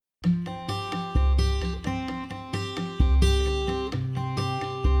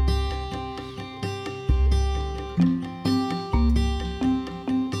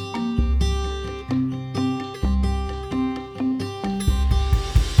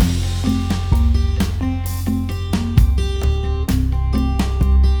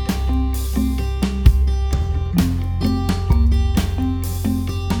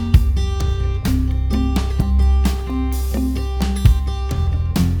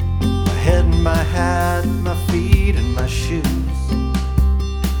in my hat, my feet and my shoes.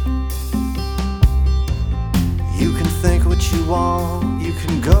 You can think what you want, you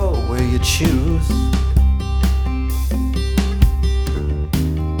can go where you choose.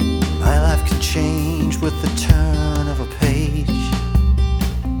 My life can change with the turn of a page.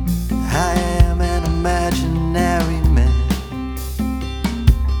 I am an imaginary man.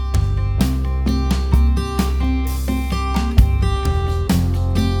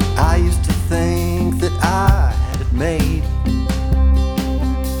 I used to think that I had it made,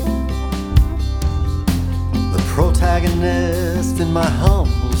 the protagonist in my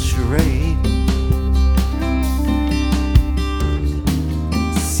humble charade.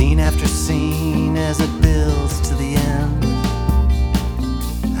 Scene after scene as it builds to the end.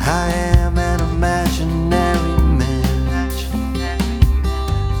 I am an imaginary man.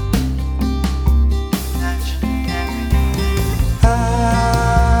 I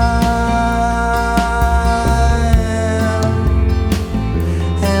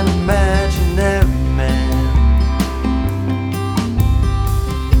am an imaginary man.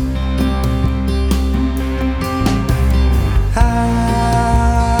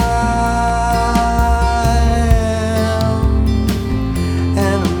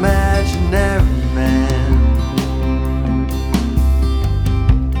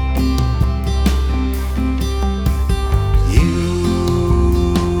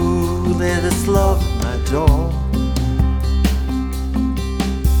 Love at my door,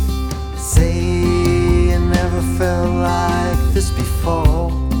 say it never felt like this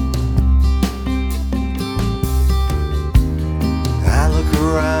before. I look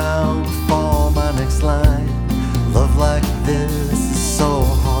around for my next line. Love like this is so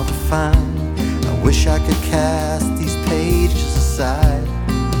hard to find. I wish I could cast these pages aside.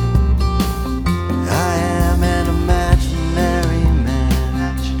 I am an imaginary man.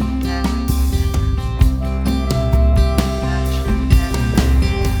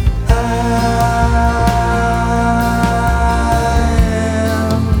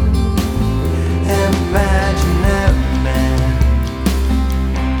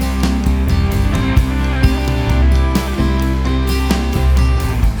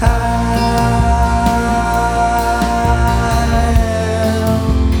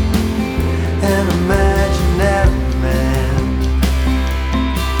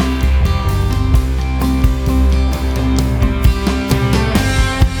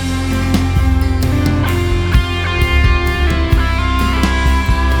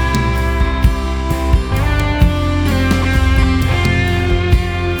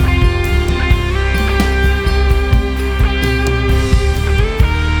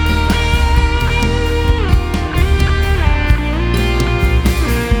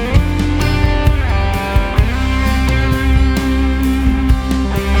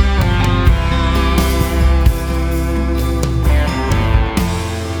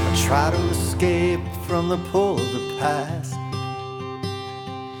 Try to escape from the pull of the past.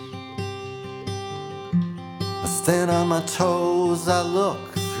 I stand on my toes, I look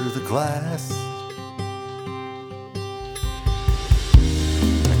through the glass.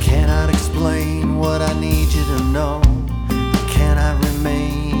 I cannot explain what I need you to know. I cannot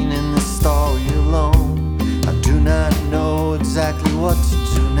remain in this story alone. I do not know exactly what to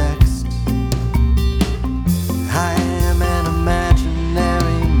do next.